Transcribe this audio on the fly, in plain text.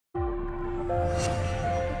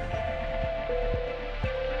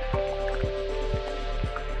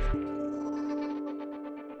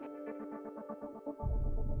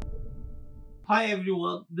Hi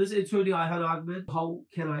everyone, this is attorney Ogmen. How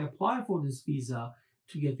can I apply for this visa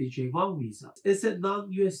to get the J1 visa? As a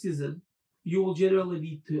non-US citizen, you will generally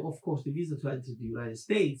need to, of course, the visa to enter the United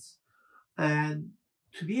States. And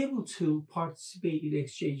to be able to participate in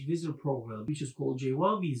exchange visa program, which is called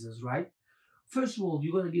J1 visas, right? First of all,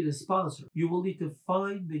 you're going to need a sponsor. You will need to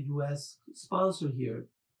find the US sponsor here,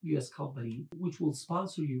 US company, which will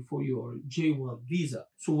sponsor you for your J1 visa.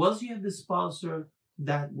 So once you have the sponsor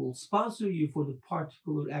that will sponsor you for the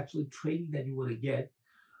particular actually training that you want to get,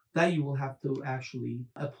 then you will have to actually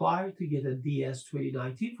apply to get a DS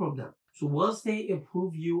 2019 from them. So once they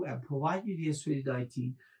approve you and provide you DS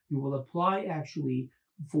 2019, you will apply actually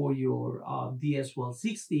for your DS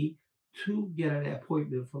 160 to get an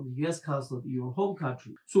appointment from the US consulate in your home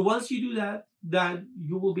country. So once you do that, then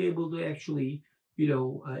you will be able to actually,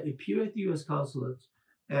 appear at the US consulate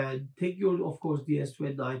and take your, of course, DS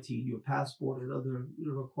 2019, your passport and other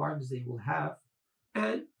requirements they will have,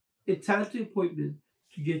 and a tentative appointment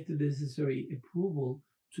to get the necessary approval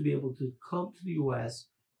to be able to come to the US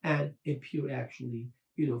and appear actually,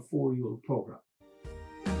 for your program.